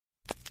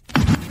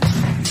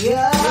Yo, I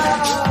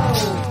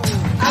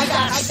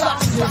got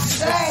something to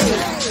say.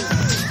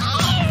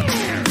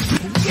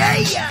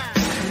 Yeah.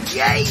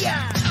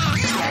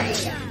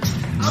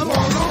 I'm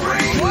on the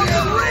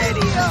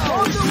radio.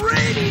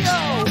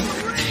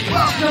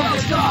 Welcome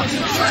to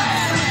Talking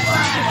Trash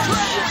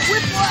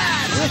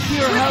with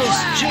your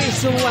host,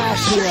 Jason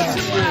Lashua.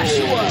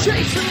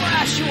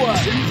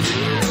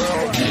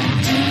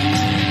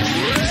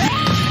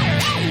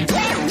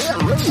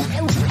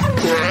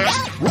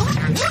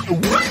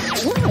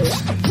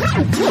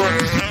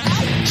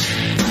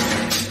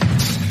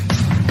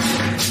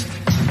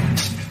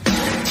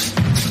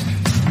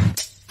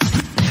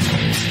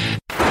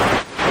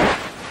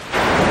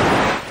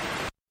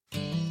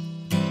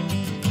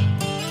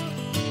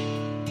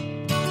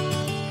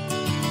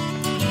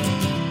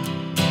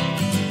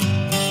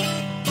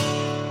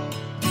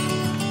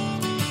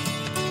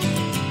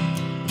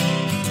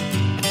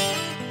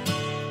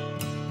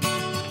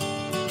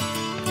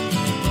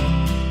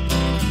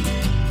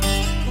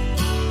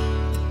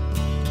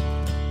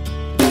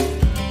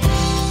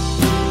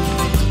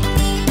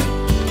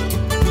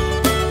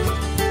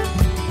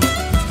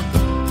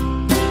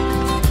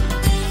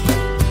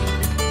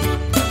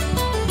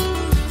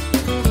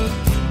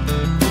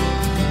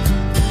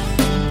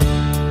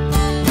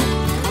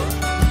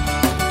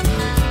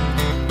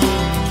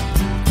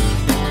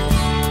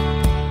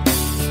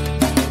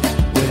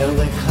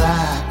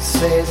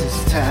 Says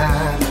it's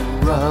time to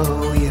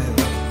roll you.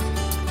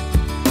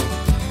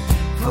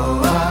 For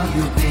all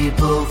you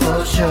people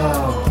for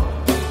sure.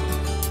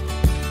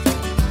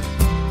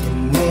 And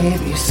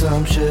maybe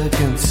some should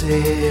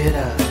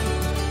consider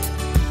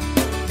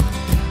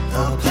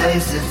a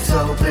place that's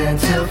open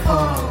till 4.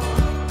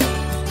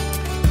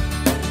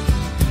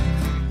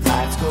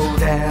 Lights go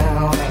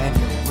down and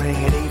you're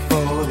ready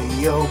for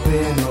the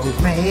open road.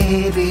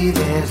 Maybe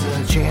there's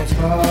a chance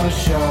for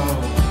sure.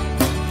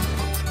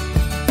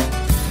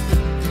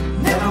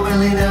 Never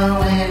really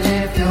knowing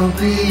if you'll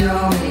be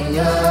on the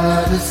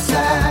other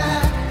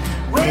side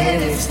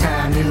when it's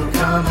time to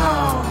come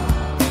home.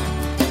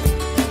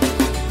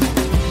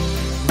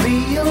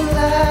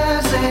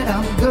 Realize that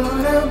I'm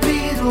gonna be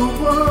the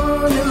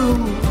one who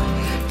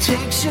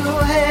takes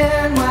your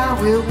hand while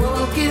we're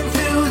walking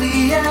through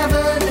the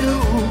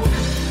avenue.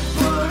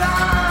 But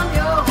I'm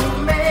your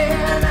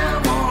man, I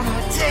wanna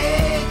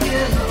take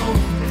you home.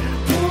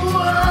 Ooh,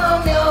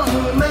 I'm your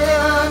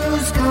man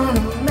who's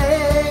gonna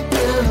make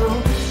you.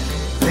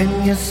 When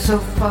you're so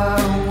far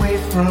away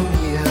from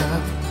here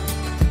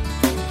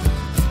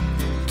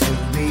to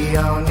be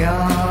on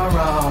your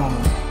own.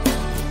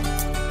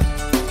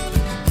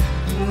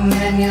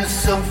 When you're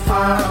so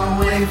far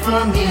away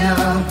from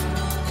here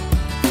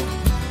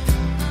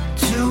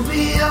to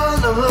be all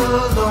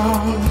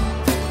alone.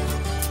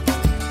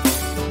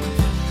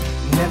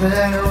 Never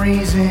had a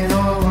reason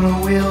or a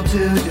will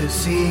to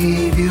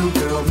deceive you,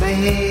 girl.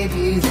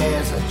 Maybe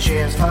there's a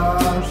chance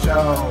for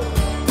sure.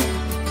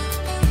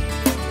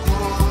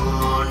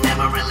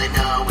 Never really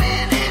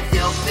knowing if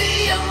you'll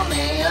be on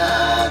the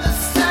other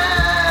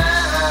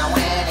side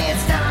when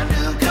it's time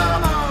to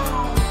come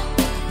home.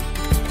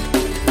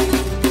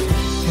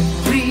 And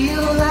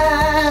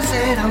realize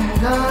that I'm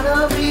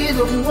gonna be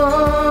the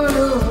one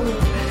who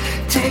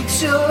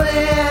takes your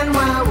hand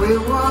while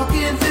we're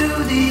walking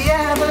through the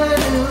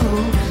avenue.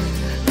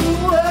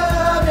 Ooh,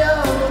 I'm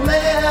your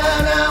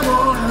man, I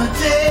wanna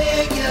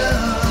take you.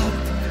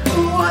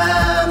 Ooh,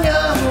 I'm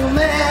your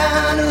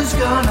man who's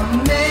gonna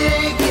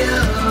make you.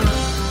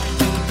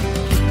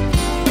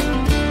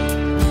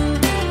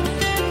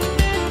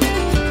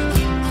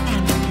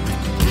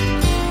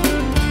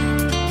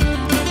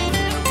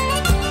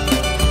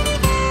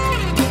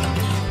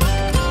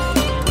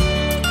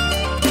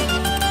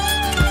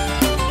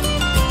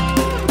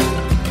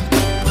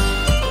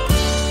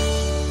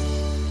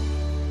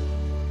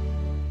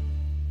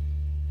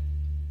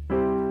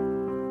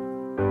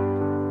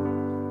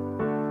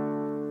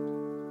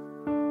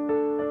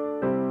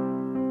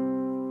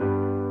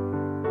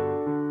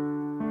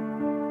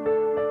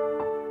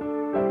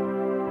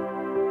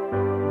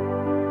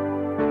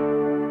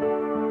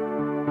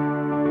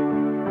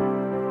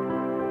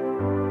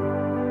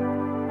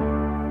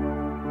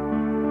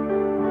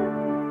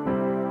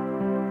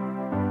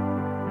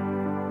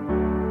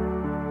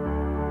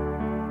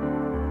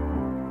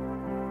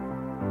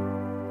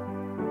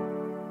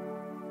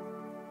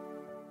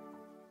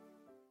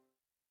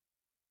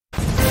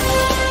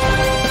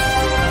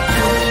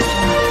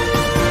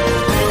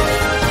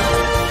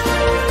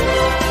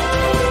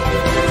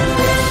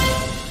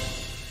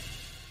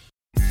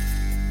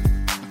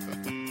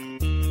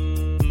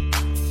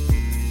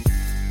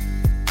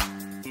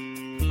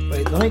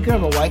 Let me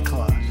grab a White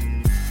Claw.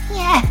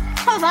 Yeah,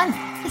 hold on.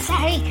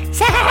 Sorry.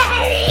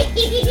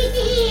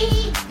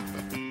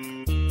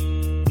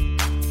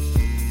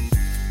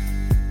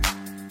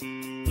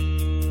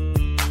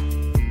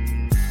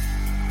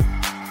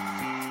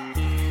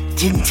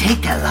 Didn't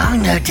take that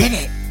long though, did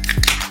it?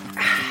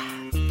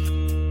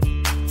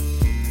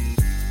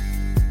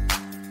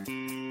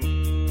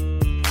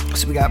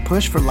 we got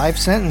pushed for life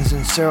sentence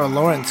in Sarah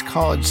Lawrence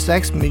college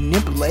sex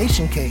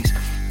manipulation case.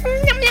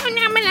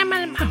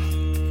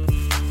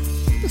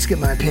 Let's get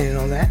my opinion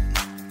on that.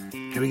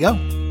 Here we go.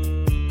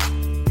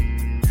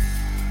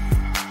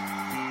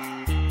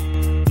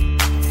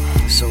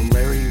 So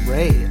Larry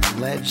Ray,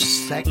 alleged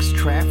sex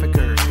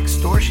trafficker,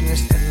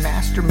 extortionist, and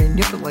master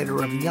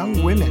manipulator of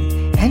young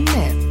women and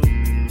men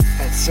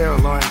at Sarah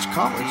Lawrence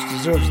College,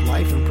 deserves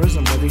life in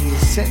prison, whether he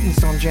is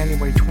sentenced on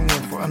January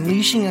 20th for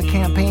unleashing a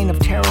campaign of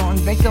terror on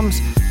victims,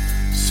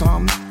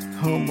 some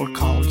whom were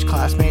college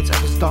classmates of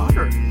his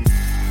daughter.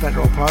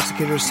 Federal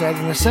prosecutors said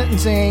in the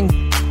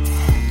sentencing.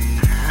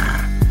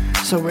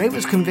 So Ray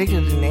was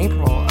convicted in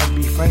April of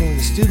befriending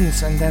the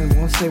students, and then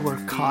once they were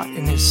caught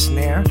in his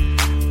snare,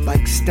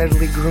 like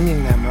steadily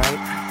grooming them,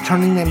 right?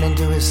 Turning them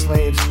into his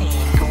slaves.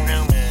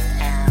 Grooming,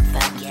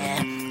 fuck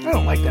yeah. I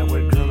don't like that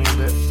word grooming,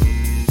 but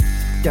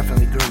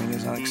definitely grooming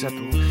is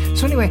unacceptable.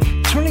 So anyway,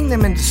 turning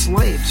them into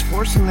slaves,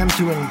 forcing them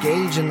to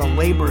engage in the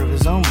labor of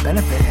his own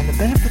benefit and the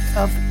benefit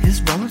of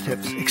his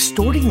relatives,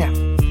 extorting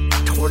them,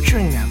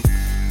 torturing them.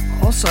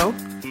 Also,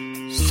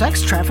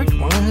 sex trafficked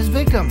one of his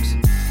victims.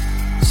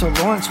 So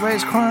Lawrence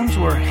Ray's crimes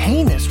were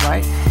heinous,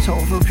 right? So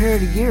over a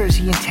period of years,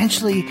 he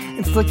intentionally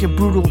inflicted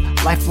brutal,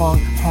 lifelong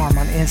harm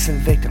on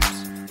innocent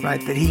victims,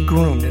 right? That he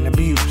groomed and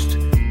abused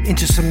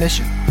into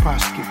submission.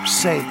 Prosecutors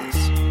say this.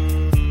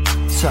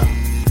 So,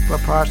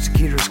 what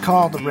prosecutors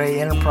called the Ray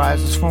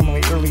enterprise was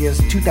formally early as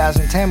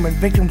 2010 when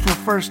victims were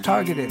first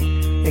targeted.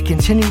 It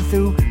continued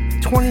through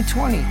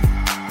 2020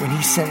 when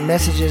he sent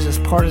messages as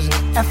part of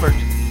an effort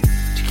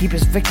to keep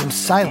his victims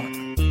silent.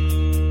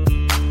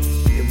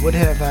 It would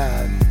have,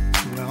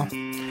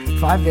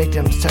 5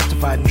 victims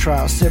testified in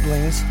trial,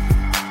 siblings,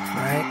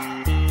 right?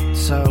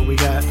 So we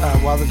got,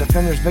 while the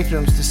defender's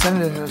victims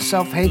descended into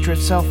self-hatred,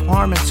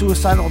 self-harm, and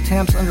suicidal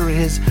attempts under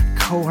his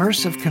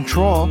coercive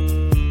control,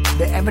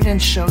 the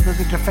evidence showed that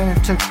the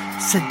defendant took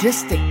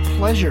sadistic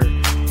pleasure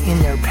in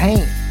their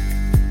pain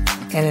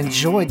and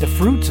enjoyed the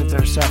fruits of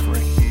their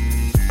suffering.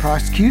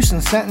 Prosecution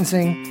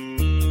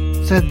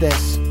sentencing said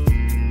this.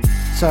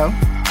 So,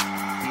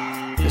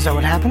 is that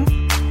what happened?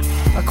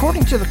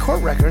 According to the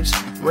court records,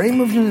 Ray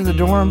moved into the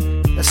dorm,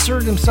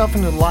 asserted himself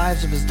into the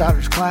lives of his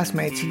daughter's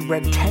classmates. He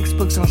read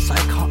textbooks on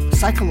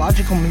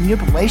psychological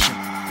manipulation,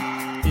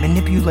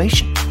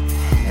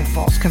 and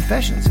false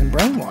confessions and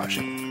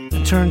brainwashing,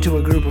 and turned to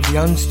a group of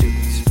young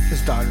students,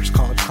 his daughter's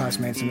college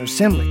classmates and their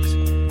siblings,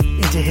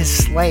 into his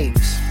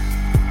slaves.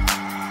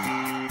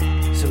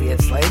 So he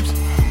had slaves?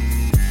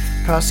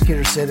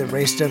 Prosecutors say that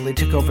Ray steadily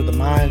took over the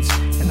minds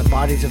and the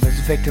bodies of his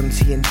victims.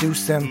 He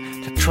induced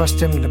them to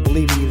trust him and to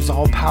believe he was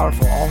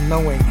all-powerful,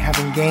 all-knowing,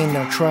 having gained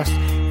their trust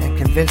and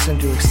convinced them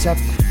to accept.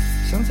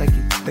 Sounds like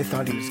they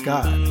thought he was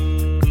God.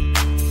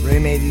 Ray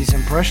made these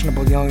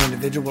impressionable young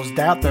individuals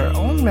doubt their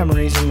own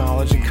memories and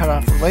knowledge and cut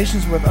off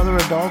relations with other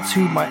adults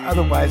who might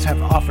otherwise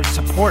have offered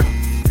support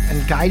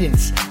and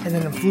guidance, and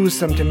then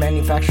influenced them to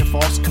manufacture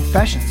false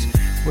confessions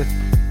with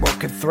what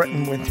could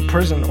threaten with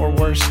prison or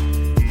worse.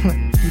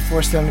 He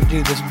forced them to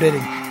do this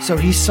bidding. So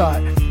he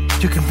sought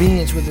to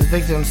convenience with his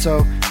victims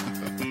so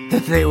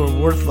that they were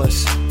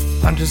worthless,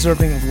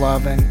 undeserving of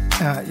love, and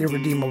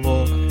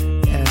irredeemable,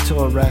 and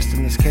until arrest.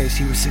 In this case,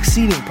 he was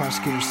succeeding,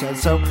 prosecutors said.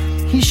 So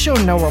he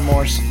showed no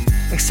remorse,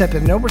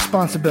 accepted no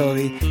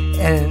responsibility,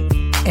 and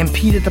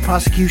impeded the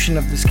prosecution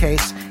of this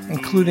case,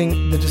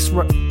 including the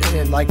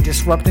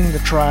disrupting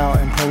the trial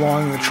and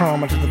prolonging the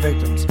trauma to the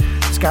victims.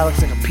 This guy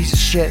looks like a piece of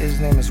shit. His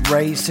name is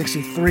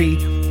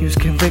Ep.63. He was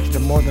convicted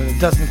of more than a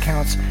dozen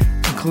counts,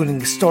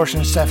 including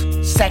extortion,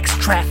 sex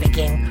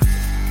trafficking,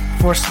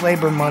 forced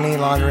labor, money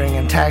laundering,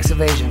 and tax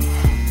evasion.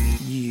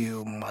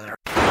 You mother...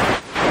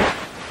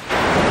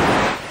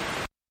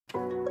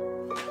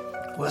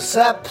 What's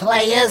up,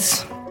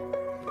 players?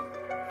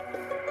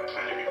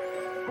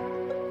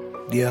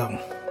 Yo.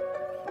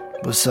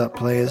 What's up,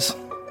 players?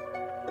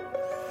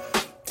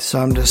 So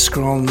I'm just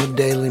scrolling the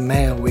Daily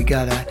Mail.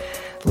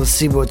 Let's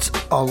see what's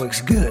all looks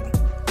good.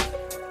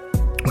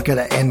 We got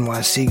an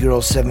NYC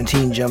girl,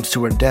 17, jumps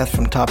to her death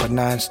from top of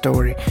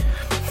 9-story.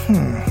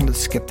 Let's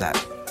skip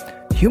that.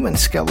 Human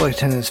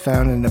skeleton is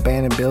found in an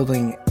abandoned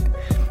building.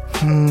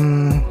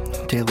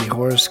 Daily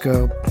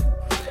horoscope.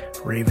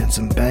 Ravens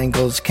and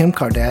Bengals. Kim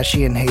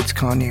Kardashian hates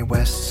Kanye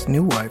West's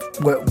new wife.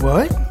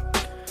 What?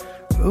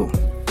 Ooh.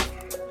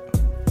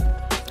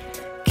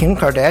 Kim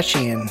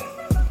Kardashian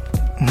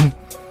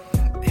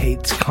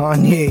hates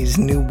Kanye's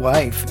new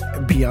wife,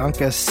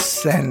 Bianca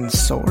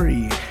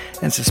Censori,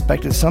 and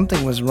suspected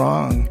something was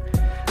wrong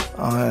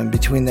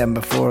between them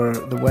before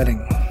the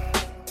wedding.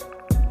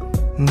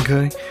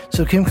 Okay,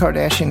 so Kim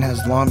Kardashian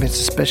has long been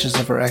suspicious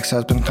of her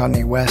ex-husband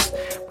Kanye West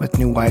with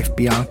new wife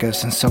Bianca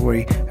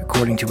Censori,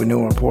 according to a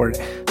new report.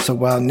 So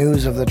while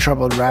news of the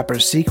troubled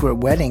rapper's secret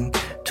wedding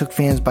took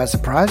fans by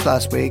surprise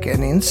last week,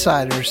 an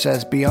insider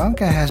says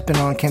Bianca has been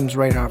on Kim's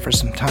radar for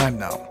some time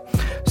now.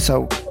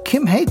 So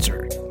Kim hates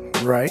her,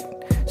 right?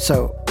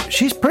 So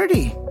she's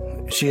pretty.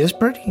 She is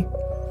pretty.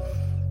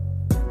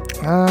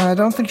 I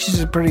don't think she's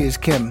as pretty as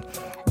Kim.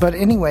 But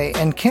anyway,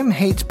 and Kim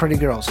hates pretty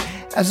girls.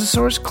 as a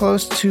source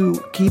close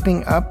to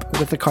keeping up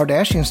with the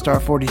Kardashian star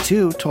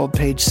 42 told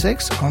Page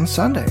 6 on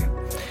Sunday.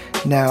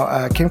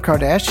 Now, Kim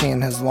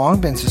Kardashian has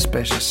long been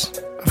suspicious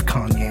of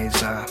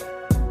Kanye's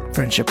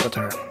friendship with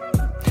her.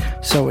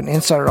 So an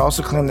insider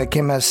also claimed that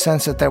Kim has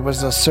sensed that there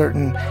was a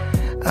certain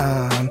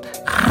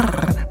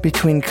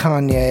between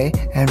Kanye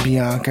and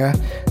Bianca.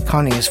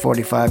 Kanye is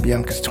 45,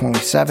 Bianca is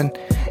 27,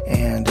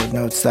 and it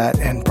notes that,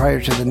 and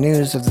prior to the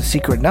news of the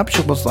secret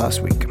nuptials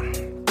last week.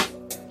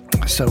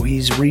 So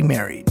he's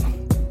remarried.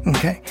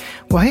 Okay.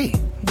 Well, hey,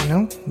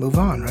 move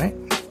on, right?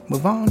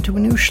 Move on to a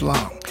new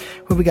schlong.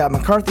 What we got?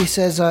 McCarthy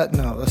says,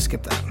 no, let's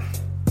skip that.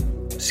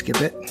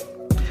 Skip it.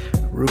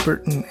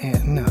 Rupert,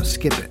 no,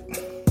 skip it.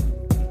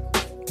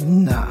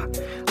 Nah.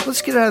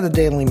 Let's get out of the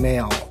Daily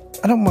Mail.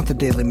 I don't want the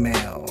Daily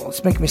Mail.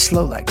 It's making me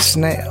slow like a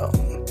snail.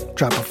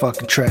 Drop a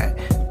fucking track.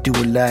 Do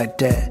it like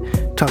that.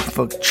 Talk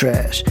fucking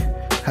trash.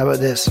 How about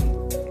this?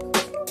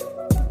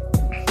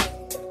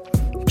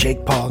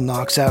 Jake Paul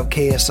knocks out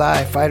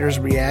KSI. Fighters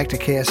react to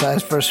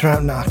KSI's first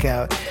round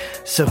knockout.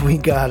 So we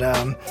got,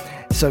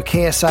 so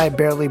KSI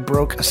barely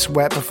broke a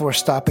sweat before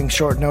stopping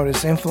short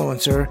notice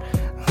influencer.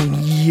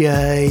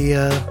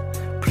 Yeah,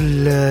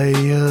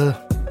 player.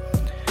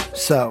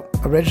 So,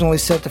 originally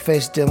set to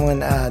face Dylan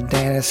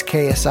Dennis,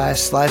 KSI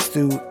sliced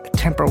through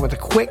temper with a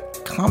quick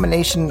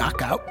combination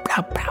knockout.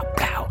 Pow, pow,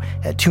 pow.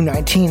 At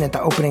 219 at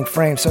the opening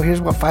frame. So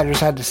here's what fighters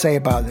had to say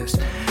about this.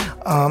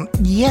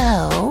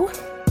 Yo.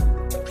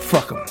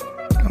 Fuck them.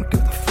 I don't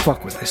give a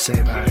fuck what they say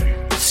about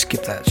it.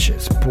 Skip that shit.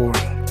 It's boring.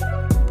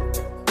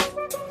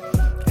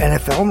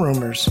 NFL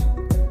rumors.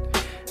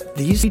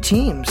 These three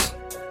teams.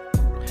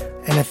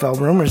 NFL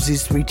rumors.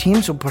 These three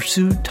teams will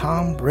pursue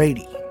Tom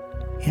Brady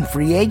in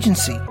free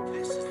agency.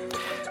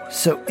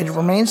 So it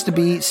remains to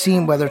be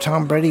seen whether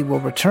Tom Brady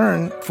will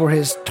return for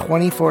his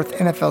 24th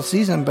NFL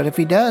season. But if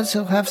he does,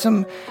 he'll have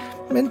some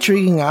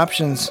intriguing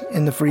options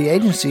in the free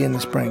agency in the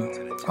spring.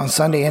 On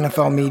Sunday,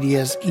 NFL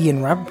media's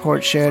Ian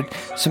Rappaport shared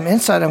some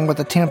insight on what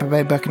the Tampa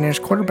Bay Buccaneers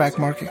quarterback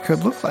market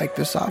could look like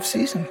this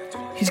offseason.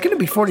 He's going to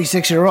be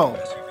 46-year-old.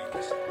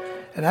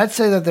 And I'd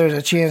say that there's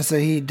a chance that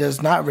he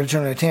does not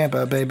return to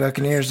Tampa Bay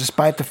Buccaneers,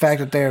 despite the fact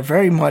that they are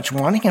very much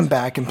wanting him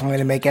back and planning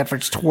to make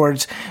efforts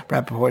towards,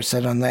 Rappaport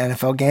said on the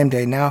NFL Game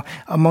Day. Now,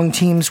 among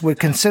teams would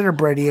consider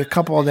Brady, a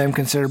couple of them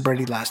considered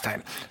Brady last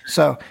time.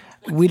 So,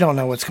 we don't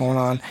know what's going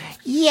on.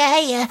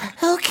 Yeah,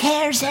 who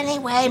cares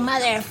anyway,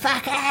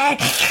 motherfucker?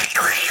 If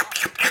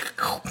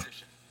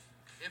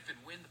and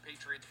when the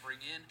Patriots bring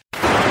in...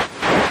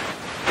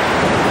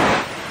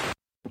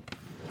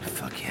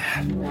 Fuck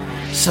yeah.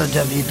 So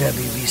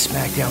WWE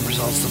SmackDown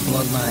results, the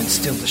Bloodline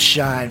still to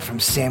shine from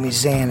Sami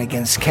Zayn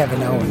against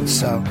Kevin Owens.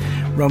 So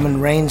Roman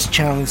Reigns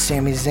challenged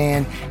Sami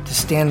Zayn to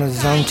stand on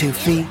his own 2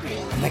 feet,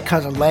 and they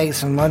cut the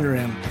legs from under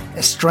him.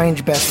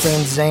 Estranged best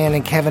friends Zayn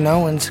and Kevin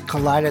Owens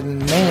collided in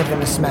the main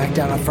event of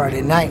SmackDown on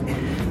Friday night.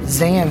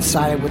 Zayn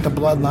sided with the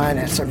Bloodline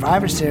at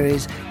Survivor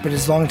Series, but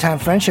his longtime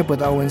friendship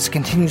with Owens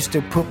continues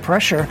to put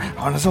pressure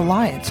on his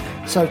alliance.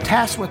 So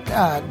tasked with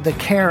the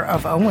care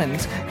of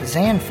Owens,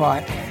 Zayn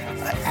fought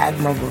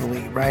admirably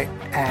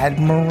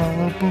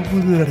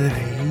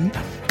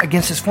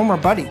against his former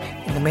buddy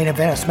in the main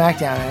event of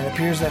SmackDown, and it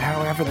appears that,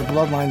 however, the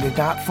Bloodline did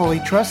not fully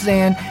trust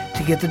Zayn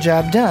to get the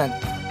job done.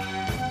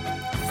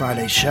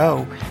 Friday's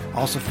show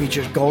also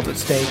features Golden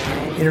State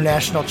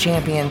International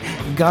Champion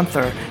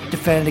Gunther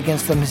defended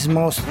against his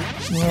most,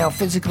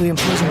 physically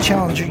imposing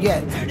challenger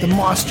yet, the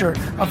monster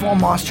of all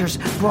monsters,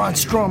 Braun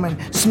Strowman,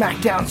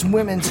 SmackDown's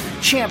Women's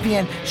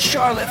Champion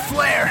Charlotte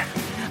Flair.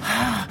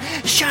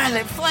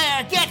 Charlotte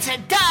Flair gets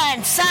it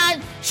done,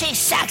 son. She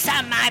sucks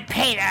on my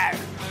Peter.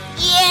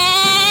 Yeah!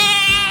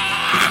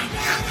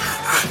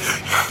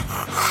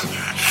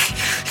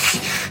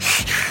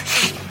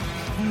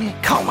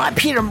 Call my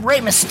Peter Rey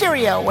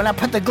Mysterio when I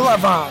put the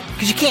glove on,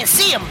 because you can't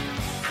see him.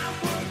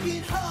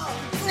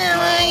 Now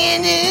what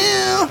you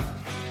do?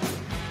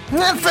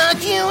 I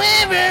fuck you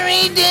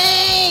every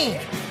day.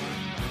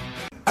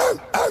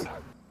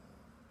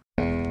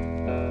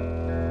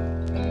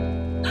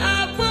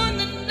 I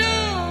wanna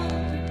know.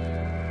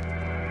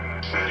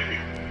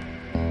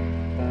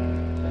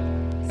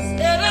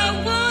 Said I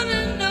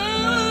wanna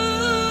know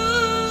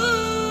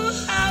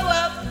how I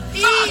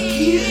feel. Fuck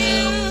you.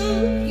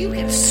 You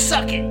can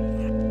suck it.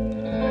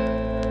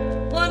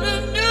 Wanna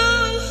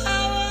know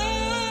how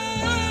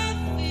I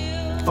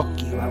feel. Fuck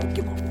you. I don't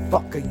give a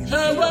fuck of you.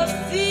 How I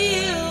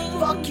feel.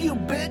 Fuck you,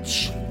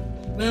 bitch.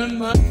 When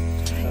my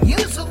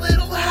Use a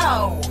little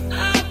hoe.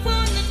 I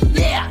wanna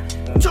Yeah,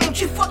 don't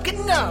you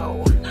fucking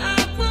know?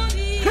 I wanna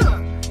Huh.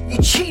 You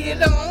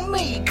cheated on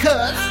me, cuz.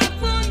 I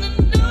wanna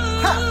know.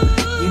 Huh.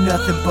 You're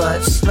nothing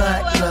but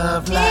slut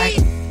love,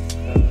 like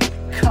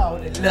call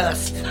it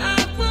lust.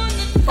 I wanna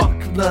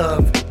Fuck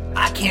love,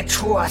 I can't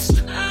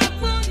trust. I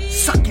wanna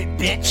Suck it,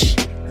 bitch.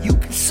 You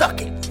can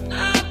suck it.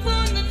 I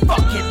wanna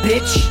Fuck it,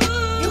 bitch.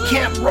 You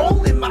can't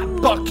roll in my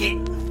bucket.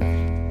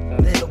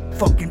 Little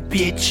fucking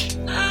bitch.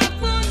 I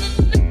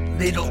wanna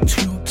Little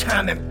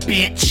two-timing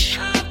bitch.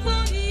 I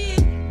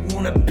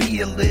wanna Wanna be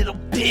a little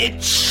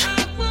bitch. I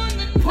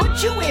wanna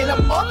put you in a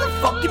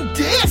motherfucking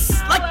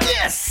diss like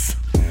this.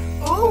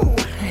 Ooh,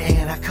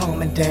 and I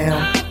calm it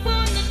down.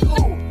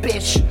 Ooh,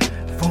 bitch,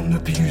 from the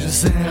Puget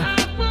Sound.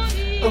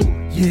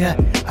 Ooh, yeah,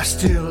 I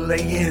still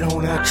lay it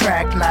on a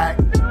track like.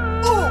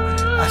 Ooh,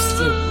 I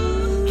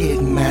still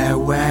get mad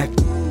whack.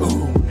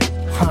 Ooh,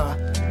 huh?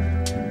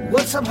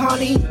 What's up,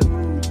 honey?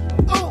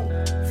 Ooh,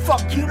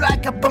 fuck you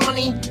like a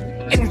bunny.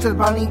 Into the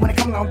bunny when I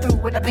come on through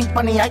with a pink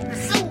bunny. I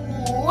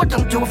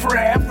don't do it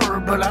forever,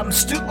 but I'm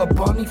still a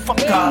bunny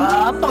fucker.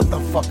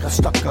 Motherfucker,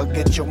 stucker,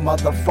 get your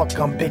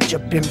motherfucking bitch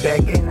up in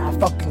bed, and I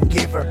fucking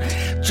give her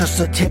just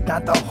a tip,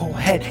 not the whole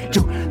head.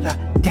 Do the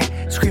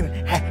that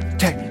screaming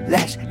hashtag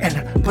lash, and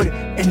I put it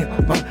in your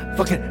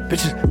motherfucking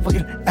bitch's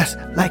fucking ass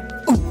like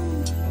ooh.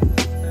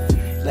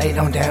 Lay it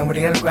on down with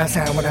the underground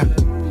sound when I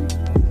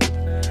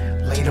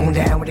lay it on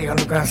down with the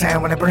underground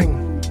sound when I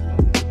bring.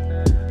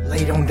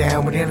 Lay on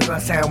down with the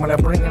underground sound when I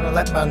bring it. I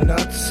let my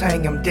nuts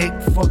hang 'em, dick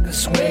fucking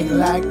swing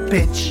like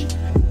bitch.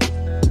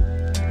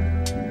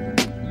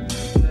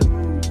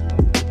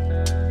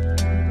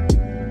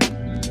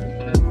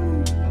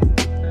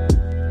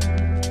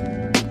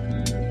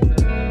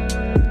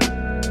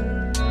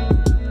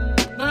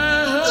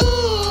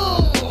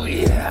 Ooh,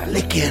 yeah,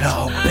 lick it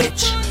all,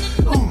 bitch.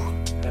 Ooh,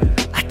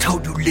 I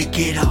told you lick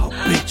it all,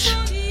 bitch.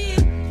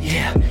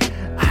 Yeah,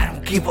 I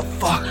don't give a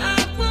fuck.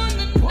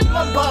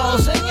 My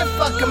balls in your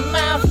fucking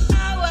mouth.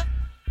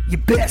 You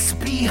best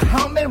be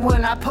humming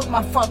when I put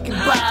my fucking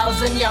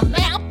balls in your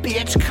mouth,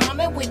 bitch.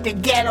 Coming with the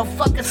ghetto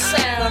fucking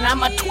sound.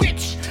 I'm a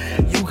twitch.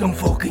 You can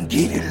fucking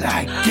get it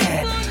like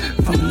that.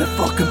 From the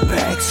fucking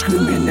back,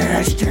 screaming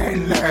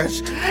hashtag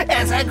lash.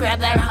 As I grab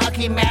that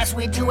hockey mask,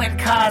 we do it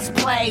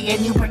cosplay.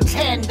 And you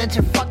pretend that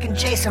you're fucking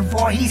Jason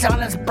Voorhees on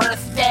his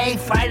birthday.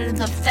 Friday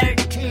the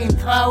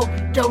 13th, oh,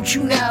 don't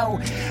you know?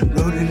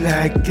 Rolling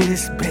like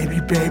this, baby,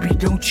 baby,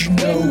 don't you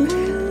know?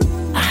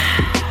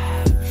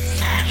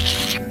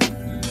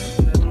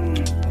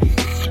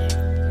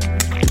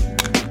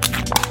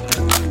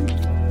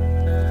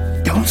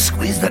 Don't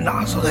squeeze the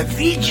nozzle that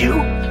feeds you.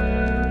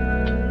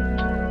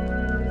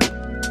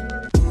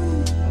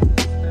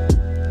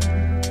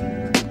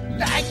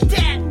 Like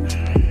that.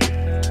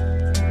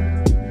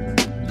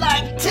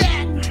 Like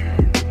that.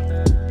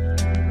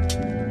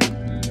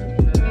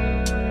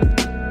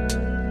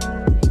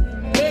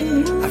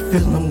 I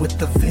fill them with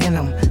the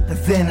venom. The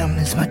venom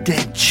is my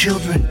dead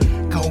children.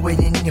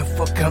 Going in your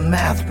fucking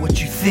mouth.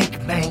 What you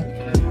think, man?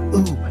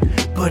 Ooh,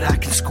 but I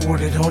can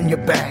squirt it on your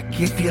back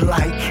if you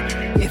like.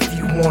 If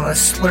you wanna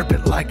slurp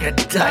it like a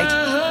dyke.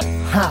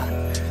 Ha!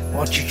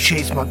 Why don't you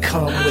chase my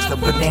cum with a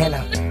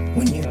banana?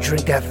 When you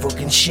drink that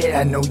fucking shit,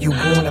 I know you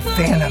want a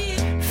Fanta.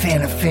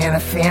 Fanta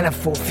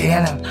for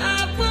Fanta.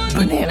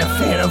 Banana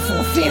Fanta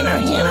for Fanta.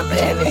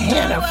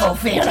 Hannah for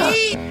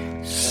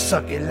Fanta.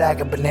 Suck it like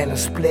a banana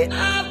split.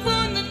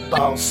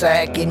 Ball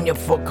sack in your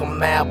fucking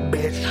mouth,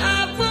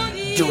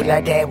 bitch. Do it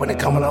like that when it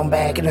coming on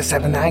back in a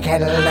 7-9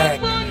 Cadillac.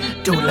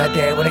 Do it like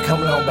that when it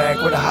coming on back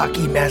with a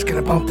hockey mask and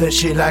I pump that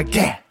shit like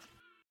that.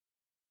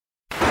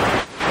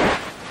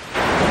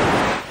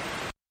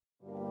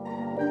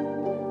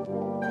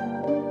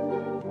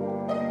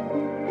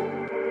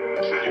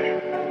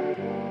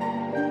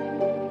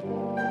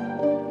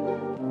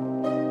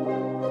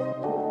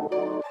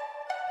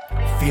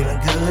 Feeling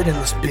good in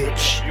this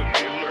bitch.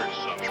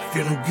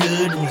 Feeling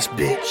good in this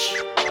bitch.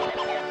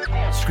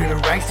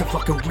 Screaming rags to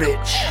fucking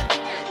rich.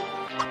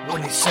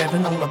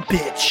 187 on the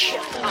bitch.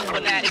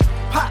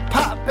 Pop,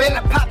 pop, and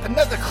I pop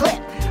another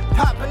clip.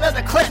 Pop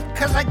another clip,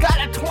 cause I got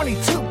a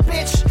 22,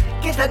 bitch.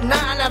 Get the 9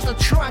 out the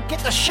trunk, get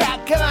the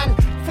shotgun.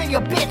 Fill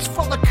your bitch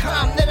full of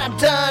cum, then I'm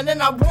done,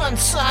 and I run,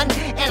 son.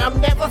 And I'm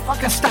never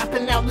fucking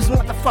stopping now. These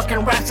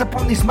motherfucking rats up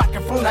on these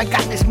microphones. I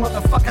got these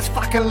motherfuckers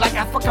fucking like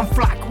I fucking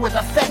flock with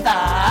a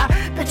feather.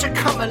 Bitch, I'm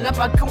coming up,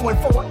 I'm going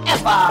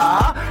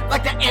forever.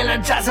 Like the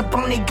Energizer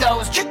Bunny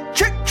goes, trick,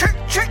 trick, trick,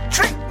 trick,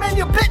 trick. Man,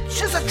 your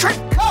bitch is a trick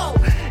hoe.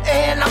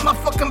 And I'm a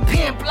fucking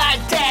pimp like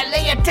that.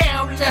 Lay it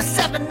down in a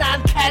 7-9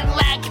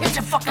 Cadillac. Hit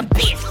your fucking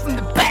bitch from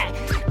the back.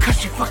 Cause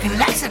she fucking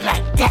likes it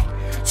like that.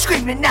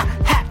 Screaming out,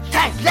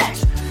 hashtag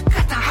lash.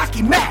 Got the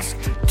hockey mask.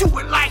 Do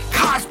it like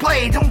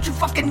cosplay. Don't you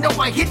fucking know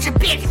I hit your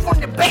bitch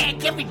from the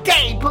back every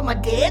day. Put my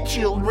dead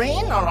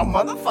children on a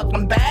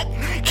motherfucking back.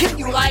 Kill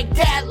you like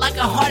that, like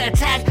a heart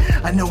attack.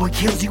 I know it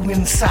kills you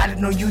inside. I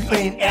know you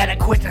ain't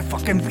adequate to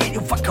fucking read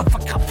you. Fucker.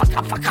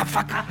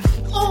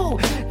 Ooh,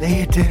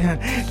 lay it down,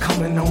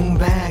 coming on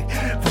back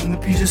from the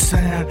Puget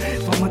Sound,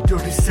 from a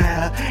dirty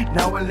side.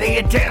 Now I lay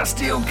it down,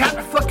 still got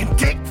the fucking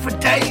dick for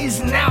days.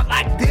 And now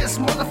like this,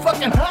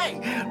 motherfucking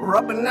hey,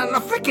 rubbing on the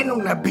freaking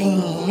on the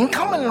beam,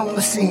 coming on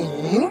the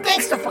scene.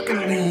 Thanks to fucking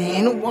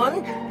lean.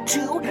 1,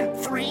 2,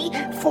 3,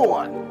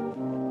 4.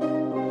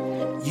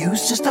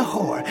 You's just a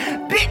whore,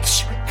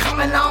 bitch.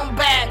 Coming on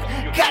back,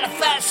 got a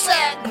fat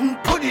sack,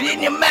 put it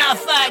in your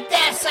mouth like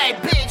that. Say,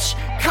 bitch,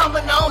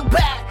 coming on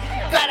back.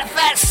 Got a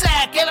fat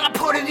sack and I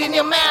put it in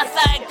your mouth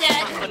like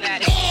that.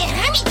 Hey,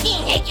 honey,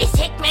 can't hate your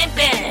sick man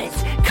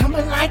buzz.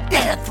 Coming like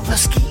that through the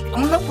skeet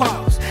on the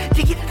walls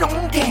to get it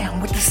on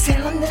down with the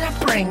sound that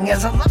I bring. thing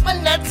as I let my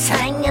nuts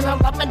hang and I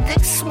let my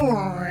dick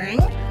swing.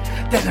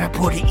 Then I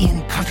put it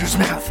in Cunter's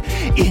mouth.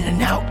 In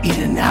and out,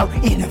 in and out,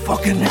 in and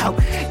fucking out.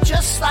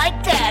 Just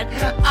like that,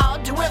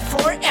 I'll do it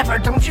forever.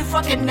 Don't you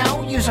fucking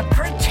know? You're a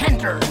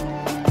pretender.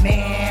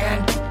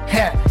 Man,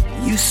 heh,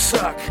 you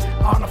suck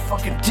on a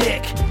fucking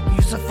dick.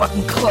 Use a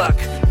fucking cluck.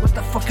 What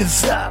the fuck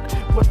is up?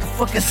 What the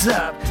fuck is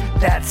up?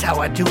 That's how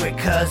I do it,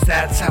 cuz.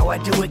 That's how I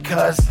do it,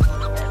 cuz.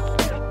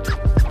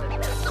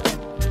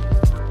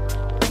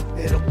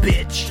 Little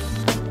bitch.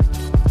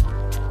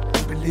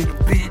 Little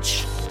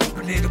bitch.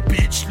 Little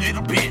bitch,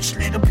 little bitch,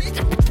 little bitch,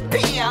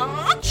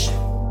 bitch.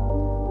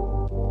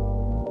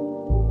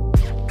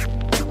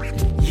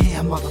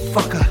 Yeah,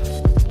 motherfucker.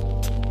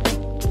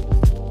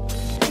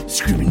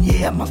 Screaming,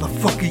 yeah,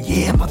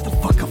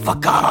 motherfucker,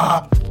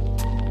 fucker.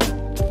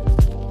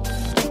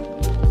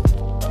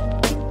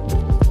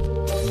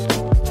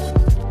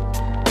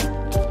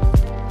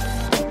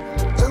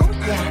 Ooh,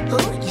 yeah,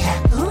 ooh,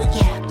 yeah, ooh,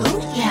 yeah,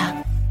 ooh, yeah.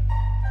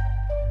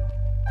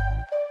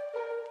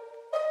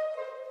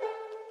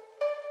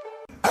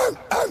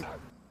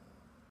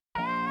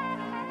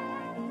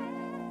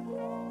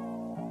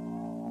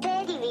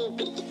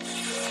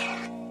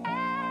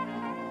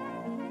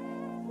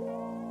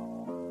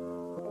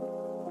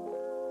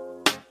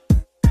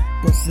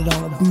 Busted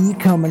on a beat,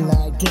 coming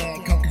like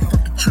that. Cooking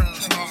fucking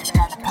trash, smash,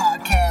 got a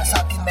podcast.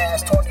 Hockey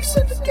mask,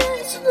 27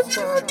 gas in the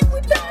trunk. Do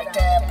it like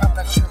that. Pop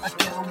that shit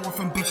like a wolf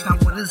and bitch, now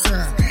what is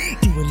that?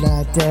 Do it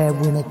like that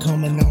when I'm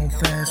coming on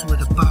fast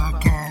with a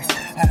podcast.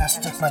 And I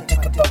stick my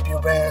dick above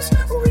your ass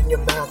or in your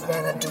mouth,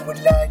 man. I do it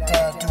like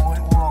that. Do it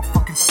all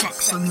fucking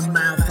sex on your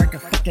mouth like a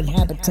fucking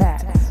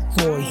habitat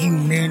for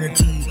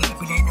humanity.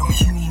 But ain't no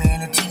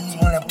humanity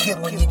when I'm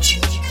killing you,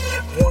 G.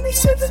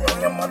 187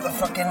 on your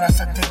motherfucking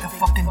ass. I take a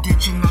fucking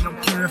ditch and I don't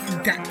care if you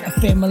got a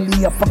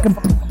family or fucking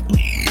oh,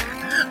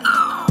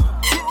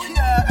 kill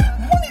ya.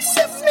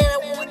 187 man, I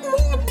wouldn't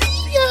wanna be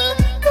ya.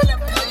 Gonna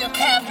peel your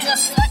cap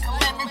just like a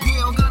lemon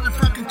peel. Gonna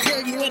fucking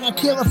kill you and I'll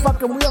kill a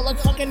fucking wheel like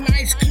fucking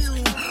Ice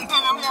Cube.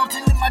 And I'm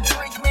melting in my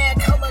drink, man,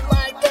 coming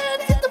like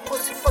that. Hit the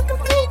pussy fucking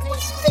pig, what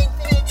you think,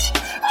 bitch?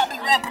 I'll be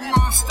rapping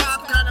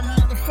non-stop, got a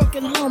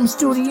motherfucking home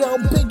studio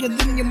bigger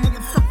than your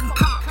motherfucking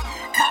cock.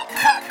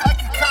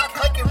 Cock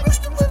like your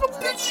rooster, little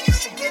bitch. You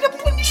should get up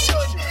when you should.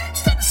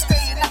 Instead of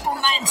staying up all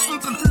night and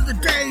sleeping through the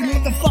day.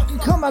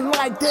 Motherfucking coming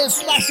like this,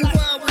 slashing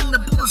well in the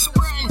bullet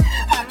spray.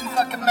 Hockey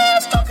fucking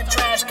mask, talking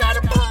trash, got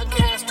a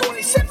podcast,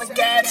 27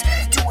 gats.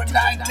 Do it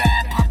like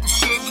that, pop the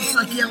shit just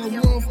like Yellow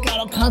Wolf. Got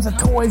all kinds of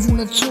toys in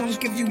the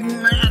trunk if you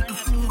want to act the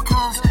fool,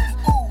 cuz.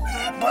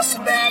 Ooh,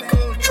 bustin' back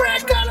on the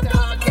track, got a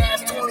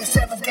podcast,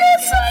 27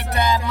 gats like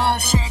that.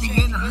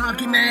 Machete in the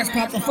hockey mask,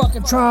 pop the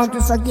fucking trunk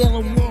just like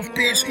Yellow Wolf,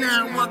 bitch.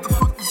 Now what the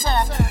fuck is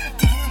that?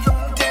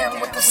 Going down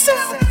with the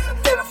sound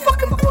that I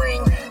fucking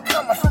bring,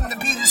 coming from the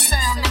beat of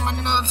sound in my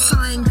nuts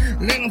swing.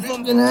 Let them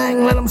fucking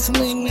hang, let them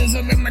swing as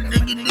I let my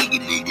diggy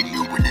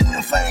do it in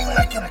the fang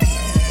like a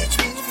bitch.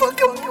 When you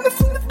fucking want it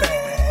from the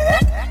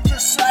back,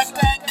 just like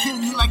that, kill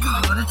you like a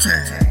heart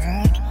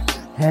attack.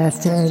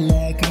 Hashtag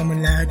like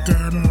coming like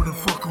that,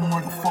 motherfucker.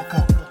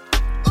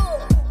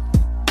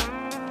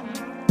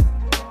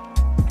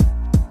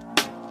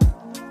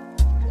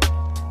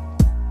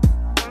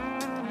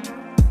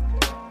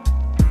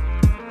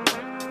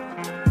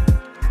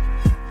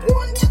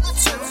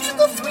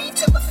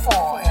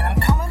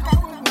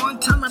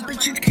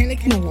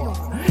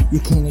 You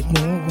can't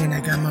ignore when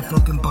I got my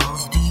fucking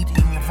balls deep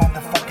in your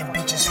motherfucking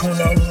bitches.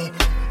 Hunani,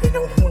 ain't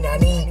no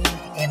hunani,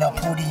 ain't no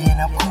pooty, ain't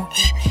no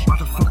cooch.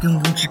 Motherfucking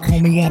won't you call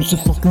me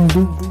absolute?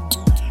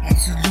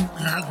 Absolute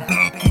like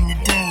back in the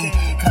day.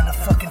 Kinda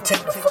fucking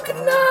take the fucking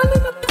nine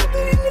and I put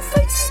it in your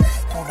face.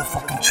 Pull the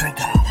fucking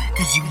trigger,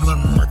 cause you a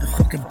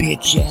motherfucking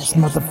bitch ass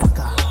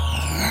motherfucker.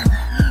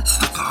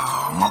 Sucker,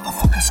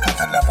 motherfucker,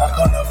 scutter lover.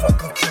 Gonna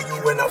fucking kill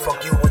you when I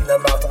fuck you in the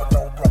mouth with no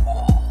rubber.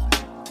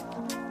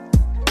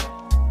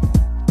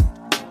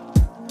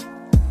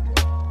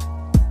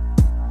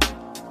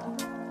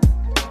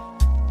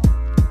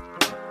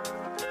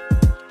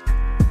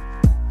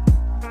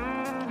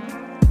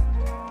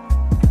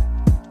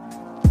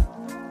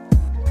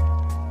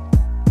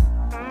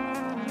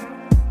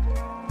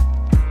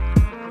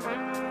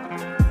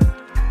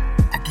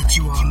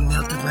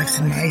 Like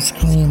some ice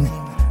cream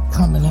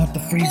coming out the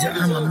freezer.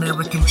 I'm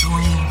American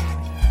dream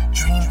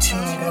team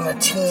on a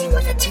team,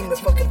 like a team of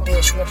fucking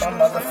bitch with my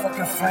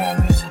motherfucking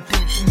friend. You's a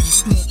bitch, you's a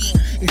snitch.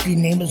 If your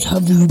name is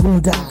Huggy, you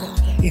gon' die.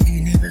 If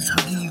your name is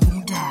Huggy, you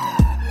gon' die.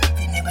 If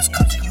your name is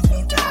Cutter, you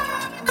gon'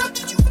 die.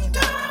 Cutter, you gon'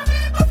 die.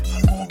 Huggy,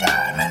 you gon'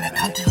 die. Man, that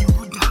Cutter, you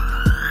gon' die.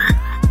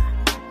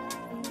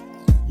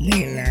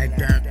 Lay it like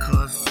that,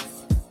 cuz.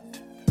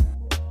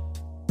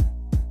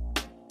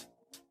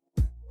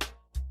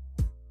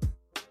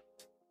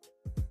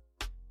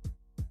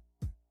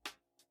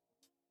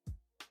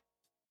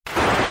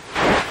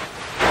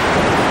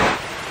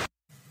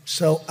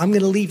 So I'm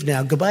going to leave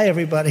now. Goodbye,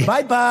 everybody.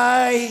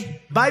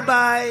 Bye-bye.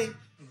 Bye-bye.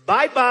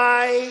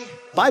 Bye-bye.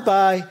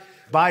 Bye-bye.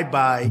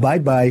 Bye-bye.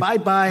 Bye-bye. Bye-bye.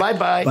 Bye-bye.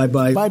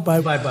 Bye-bye.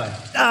 Bye-bye. Bye-bye.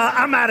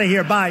 I'm out of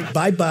here. Bye.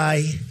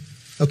 Bye-bye.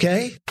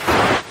 Okay?